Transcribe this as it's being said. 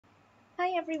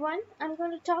Hi everyone, I'm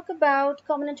going to talk about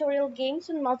combinatorial games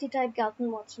and multi-type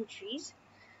Galton-Watson trees.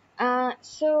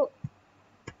 So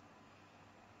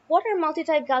what are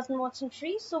multi-type Galton-Watson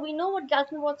trees? So we know what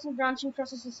Galton-Watson branching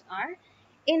processes are.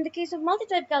 In the case of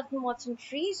multi-type Galton-Watson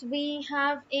trees, we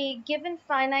have a given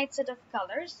finite set of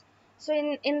colors.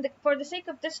 So for the sake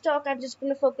of this talk, I'm just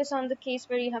going to focus on the case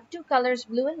where you have two colors,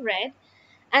 blue and red,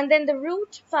 and then the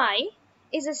root phi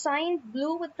is assigned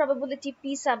blue with probability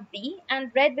p sub b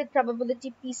and red with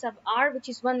probability p sub r, which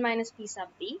is 1 minus p sub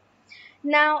b.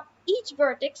 Now, each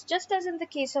vertex, just as in the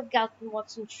case of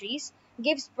Galton-Watson trees,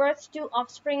 gives birth to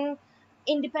offspring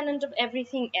independent of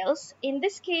everything else. In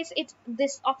this case,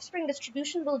 this offspring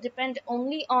distribution will depend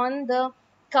only on the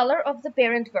color of the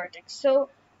parent vertex. So,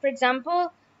 for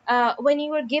example, when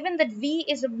you are given that V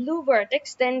is a blue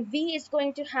vertex, then V is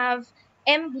going to have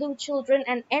M blue children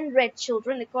and N red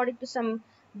children according to some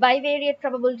bivariate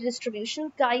probability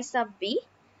distribution chi sub B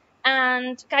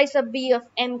and chi sub b of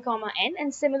m comma n.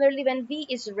 And similarly, when v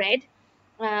is red,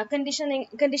 conditioning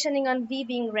on v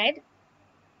being red,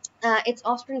 its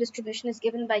offspring distribution is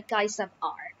given by chi sub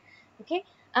r. Okay,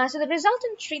 so the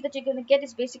resultant tree that you're going to get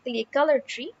is basically a color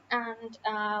tree, and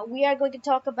we are going to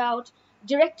talk about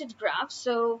directed graphs.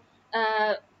 So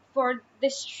for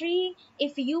this tree,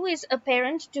 if u is the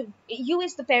parent to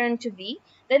v,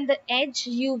 then the edge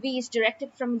uv is directed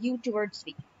from u towards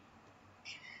v.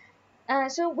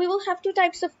 So we will have two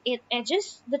types of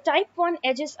edges. The type 1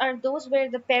 edges are those where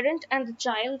the parent and the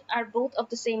child are both of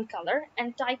the same color,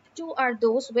 and type 2 are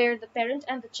those where the parent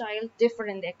and the child differ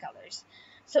in their colors.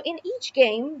 So in each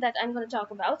game that I'm going to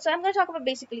talk about, so I'm going to talk about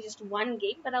basically just one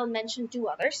game, but I'll mention two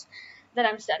others that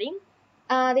I'm studying.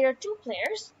 There are two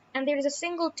players, and there is a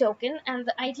single token, and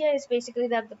the idea is basically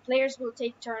that the players will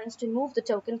take turns to move the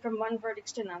token from one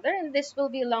vertex to another, and this will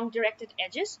be along directed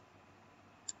edges.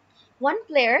 One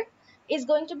player is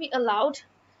going to be allowed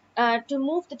to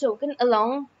move the token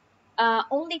along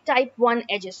only type 1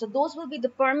 edges. So those will be the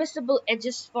permissible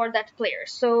edges for that player.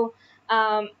 So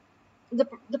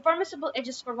the permissible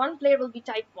edges for one player will be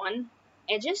type 1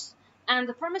 edges, and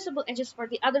the permissible edges for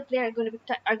the other player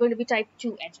are going to be type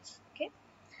 2 edges. Okay.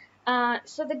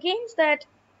 So the games that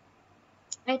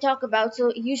I talk about,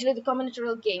 so usually the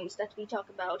combinatorial games that we talk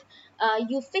about,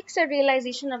 you fix a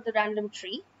realization of the random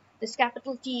tree. This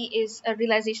capital T is a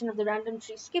realization of the random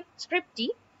tree script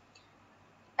T,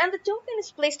 and the token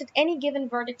is placed at any given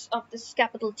vertex of this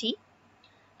capital T.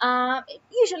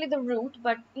 Usually the root,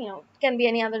 but it can be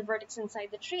any other vertex inside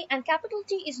the tree. And capital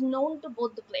T is known to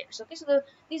both the players. Okay, so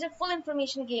these are full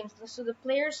information games, so the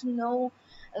players know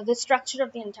the structure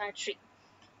of the entire tree.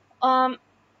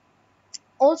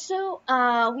 Also,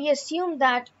 we assume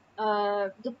that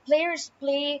the players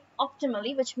play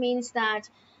optimally, which means that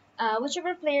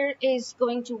whichever player is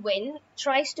going to win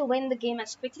tries to win the game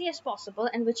as quickly as possible,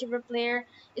 and whichever player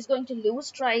is going to lose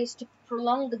tries to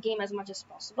prolong the game as much as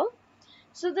possible.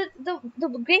 So the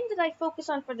game that I focus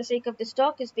on for the sake of this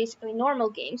talk is basically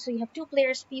normal games. So you have two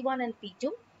players, P1 and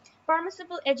P2.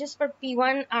 Permissible edges for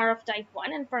P1 are of type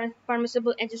 1, and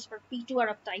permissible edges for P2 are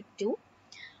of type 2.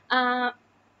 And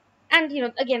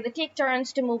again, they take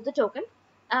turns to move the token.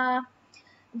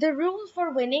 The rule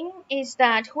for winning is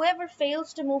that whoever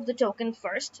fails to move the token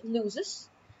first loses.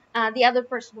 The other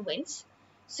person wins.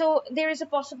 So there is a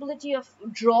possibility of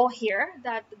draw here,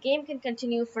 that the game can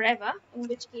continue forever, in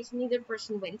which case neither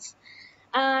person wins.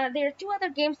 There are two other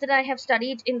games that I have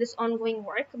studied in this ongoing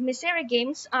work. Misere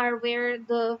games are where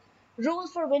the rule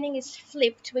for winning is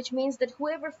flipped, which means that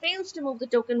whoever fails to move the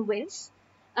token wins.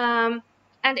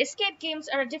 And escape games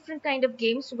are a different kind of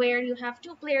games where you have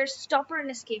two players, stopper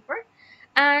and escaper,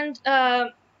 and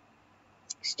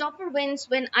stopper wins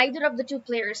when either of the two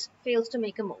players fails to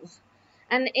make a move.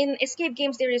 And in escape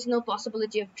games, there is no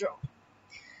possibility of draw.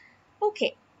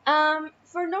 Okay,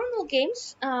 for normal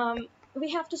games,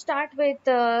 we have to start with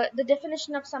the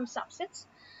definition of some subsets.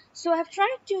 So I've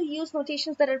tried to use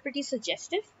notations that are pretty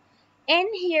suggestive. N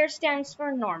here stands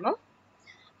for normal.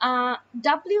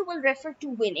 W will refer to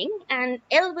winning, and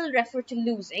L will refer to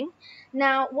losing.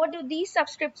 Now, what do these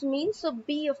subscripts mean? So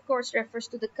B, of course, refers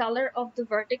to the color of the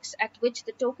vertex at which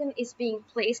the token is being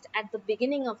placed at the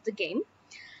beginning of the game.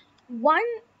 1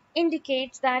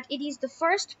 indicates that it is the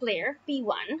first player,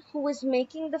 P1, who is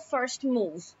making the first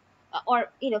move, or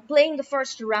playing the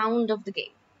first round of the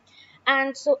game.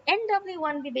 And so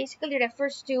NW1 basically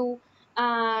refers to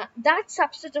that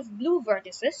subset of blue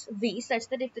vertices, V, such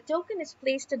that if the token is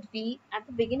placed at V at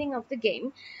the beginning of the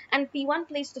game and P1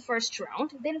 plays the first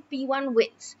round, then P1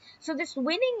 wins. So this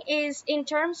winning is in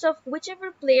terms of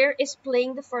whichever player is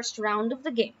playing the first round of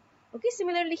the game. Okay,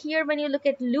 similarly here when you look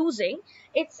at losing,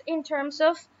 it's in terms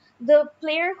of the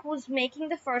player who's making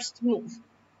the first move.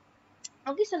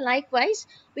 Okay, so likewise,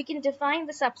 we can define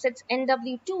the subsets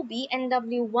NW2B,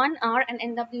 NW1R, and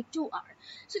NW2R.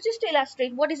 So just to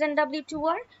illustrate, what is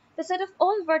NW2R? The set of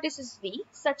all vertices V,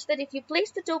 such that if you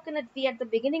place the token at V at the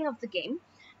beginning of the game,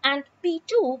 and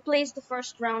P2 plays the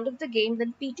first round of the game,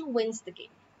 then P2 wins the game.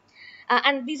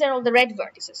 And these are all the red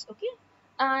vertices,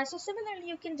 okay? So similarly,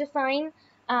 you can define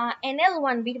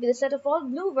NL1B to be the set of all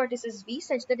blue vertices V,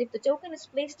 such that if the token is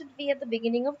placed at V at the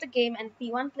beginning of the game and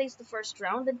P1 plays the first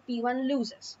round, then P1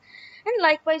 loses. And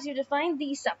likewise, you define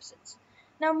these subsets.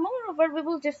 Now, moreover, we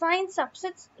will define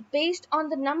subsets based on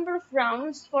the number of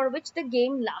rounds for which the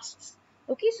game lasts.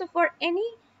 Okay, so for any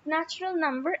natural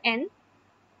number n,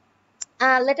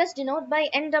 let us denote by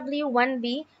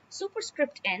NW1B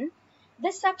superscript n, the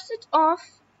subset of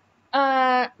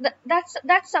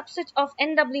that subset of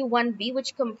NW1B,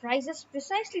 which comprises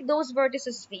precisely those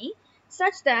vertices V,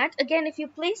 such that again, if you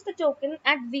place the token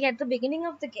at V at the beginning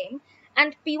of the game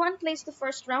and P1 plays the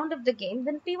first round of the game,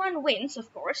 then P1 wins,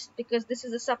 of course, because this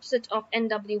is a subset of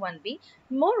NW1B.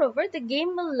 Moreover, the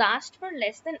game will last for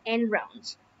less than n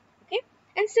rounds. Okay,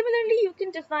 and similarly, you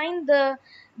can define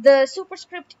the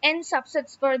superscript n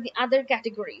subsets for the other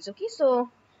categories. Okay, so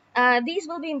these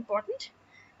will be important.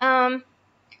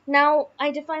 Now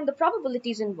I define the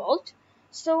probabilities involved.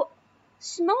 So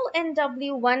small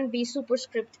nw1b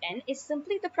superscript n is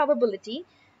simply the probability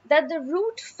that the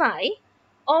root phi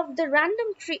of the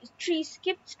random tree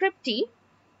script t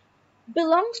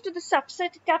belongs to the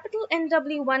subset capital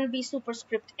NW1b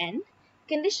superscript n,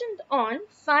 conditioned on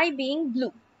phi being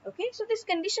blue. Okay, so this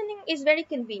conditioning is very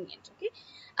convenient.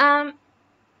 Okay,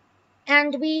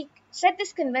 and we set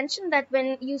this convention that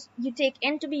when you take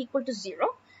n to be equal to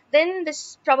 0, then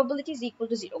this probability is equal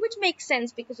to 0, which makes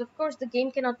sense because of course the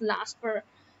game cannot last for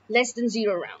less than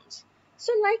 0 rounds.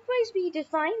 So likewise, we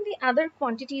define the other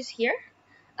quantities here,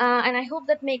 and I hope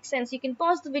that makes sense. You can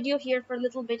pause the video here for a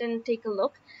little bit and take a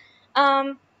look.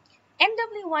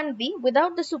 NW1B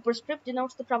without the superscript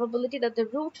denotes the probability that the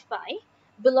root phi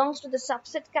belongs to the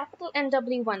subset capital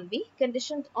NW1B,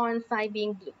 conditioned on phi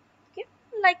being blue. Okay.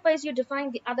 Likewise, you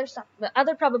define the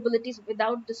other probabilities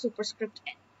without the superscript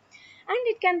n. And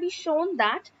it can be shown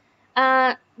that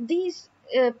these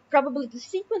probabilities,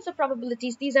 sequence of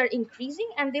probabilities, these are increasing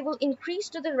and they will increase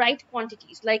to the right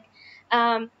quantities. Like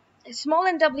small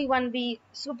nw1b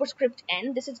superscript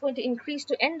n, this is going to increase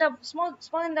to small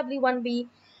nw1b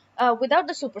without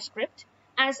the superscript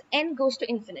as n goes to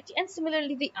infinity, and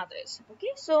similarly the others.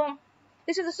 Okay, so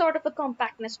this is a sort of a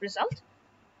compactness result.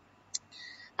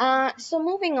 So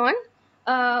moving on,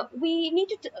 we need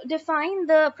to define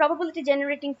the probability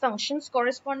generating functions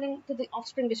corresponding to the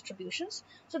offspring distributions.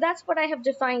 So that's what I have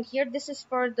defined here. This is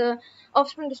for the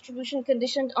offspring distribution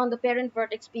conditioned on the parent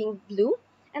vertex being blue,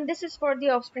 and this is for the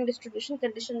offspring distribution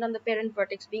conditioned on the parent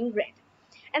vertex being red.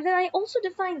 And then I also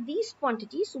define these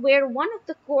quantities where one of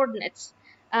the coordinates,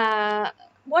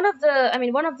 one of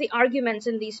the arguments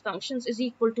in these functions is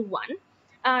equal to 1.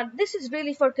 This is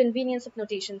really for convenience of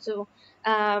notation. So,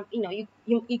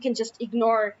 you can just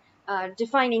ignore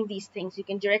defining these things. You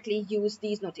can directly use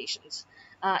these notations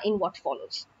in what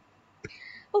follows.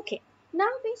 Okay, now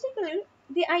basically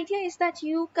the idea is that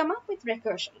you come up with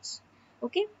recursions.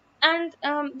 Okay, and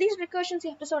these recursions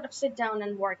you have to sort of sit down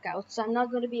and work out. So I'm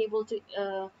not going to be able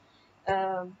to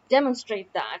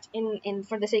demonstrate that in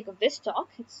for the sake of this talk.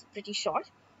 It's pretty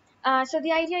short. So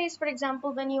the idea is, for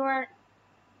example, when you are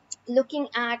looking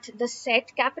at the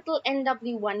set capital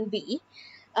NW1B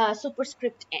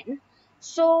superscript n.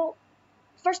 So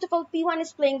first of all, P1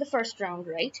 is playing the first round,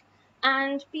 right?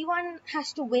 And P1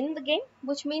 has to win the game,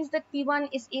 which means that P1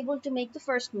 is able to make the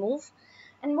first move.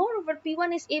 And moreover,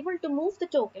 P1 is able to move the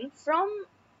token from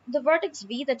the vertex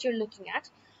V that you're looking at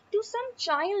to some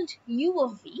child U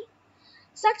of V,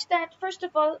 such that, first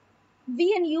of all,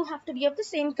 V and U have to be of the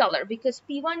same color because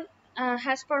P1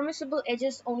 has permissible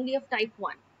edges only of type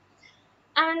 1.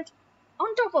 And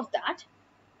on top of that,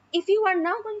 if you are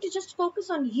now going to just focus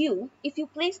on U, if you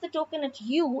place the token at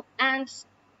U and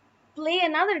play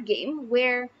another game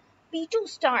where P2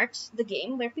 starts the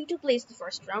game, where P2 plays the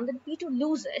first round, then P2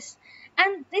 loses,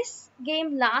 and this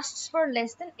game lasts for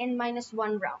less than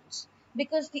n-1 rounds,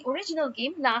 because the original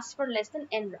game lasts for less than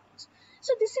n rounds.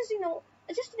 So this is,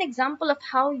 just an example of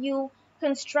how you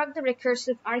construct the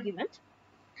recursive argument.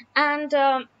 And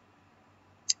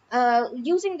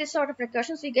using this sort of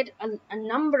recursions, we get a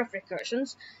number of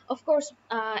recursions. Of course,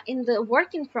 in the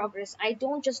work in progress, I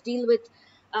don't just deal with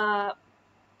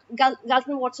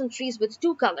Galton-Watson trees with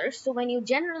 2 colors. So when you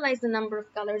generalize the number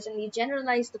of colors and you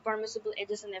generalize the permissible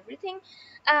edges and everything,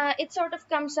 it sort of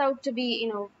comes out to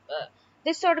be,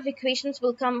 this sort of equations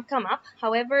will come up.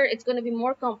 However, it's going to be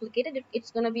more complicated.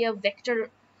 It's going to be a vector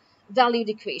valued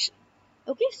equation.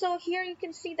 Okay, so here you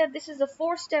can see that this is a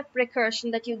four-step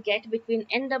recursion that you get between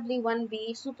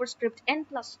NW1B superscript n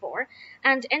plus 4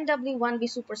 and NW1B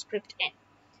superscript n.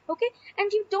 Okay,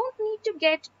 and you don't need to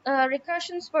get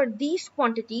recursions for these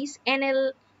quantities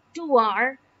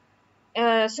NL2R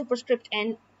superscript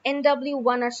n,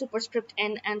 NW1R superscript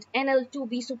n, and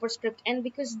NL2B superscript n,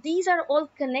 because these are all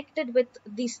connected with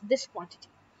this quantity.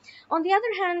 On the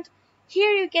other hand,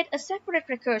 here you get a separate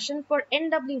recursion for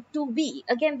NW2B.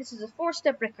 Again, this is a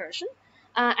four-step recursion,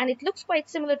 and it looks quite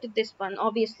similar to this one.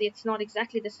 Obviously, it's not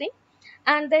exactly the same.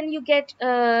 And then you get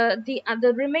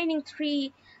the remaining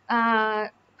three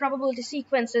probability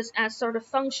sequences as sort of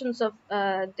functions of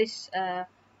this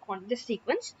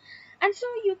sequence. And so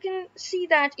you can see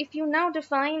that if you now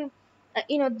define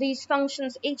these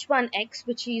functions h1x,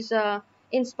 which is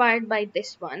inspired by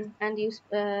this one, and use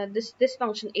this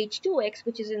function h2x,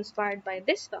 which is inspired by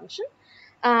this function,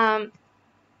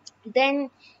 then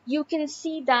you can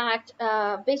see that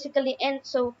basically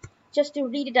so just to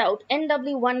read it out,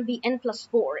 NW1B n plus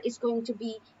 4 is going to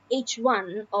be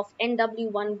h1 of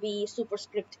NW1B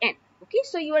superscript n. Okay,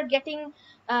 so you are getting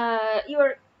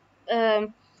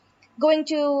going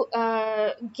to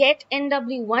get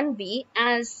NW1B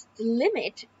as the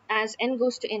limit as n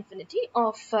goes to infinity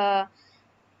of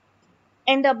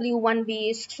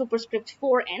NW1B is superscript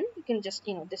 4n. You can just,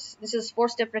 this is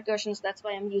four-step recursions. That's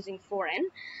why I'm using 4n.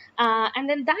 And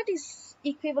then that is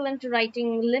equivalent to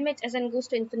writing limit as n goes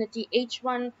to infinity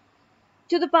h1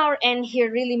 to the power n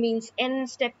here really means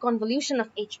n-step convolution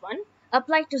of h1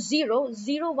 applied to 0.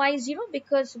 0, why 0?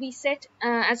 Because we set,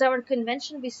 as our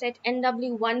convention, we set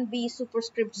NW1B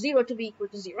superscript 0 to be equal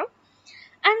to 0.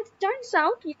 And turns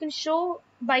out you can show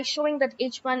by showing that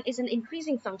h1 is an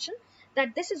increasing function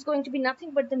that this is going to be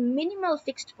nothing but the minimal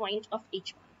fixed point of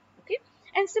h1. Okay,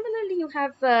 and similarly you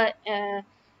have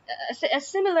a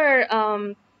similar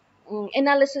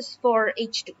analysis for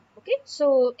h2. Okay,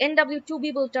 so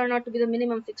NW2B will turn out to be the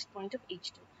minimum fixed point of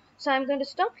h2. So I'm going to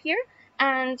stop here,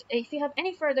 and if you have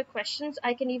any further questions,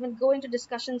 I can even go into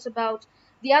discussions about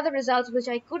the other results which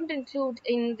I couldn't include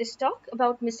in this talk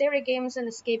about Misere games and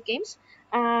escape games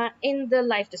in the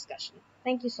live discussion.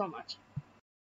 Thank you so much.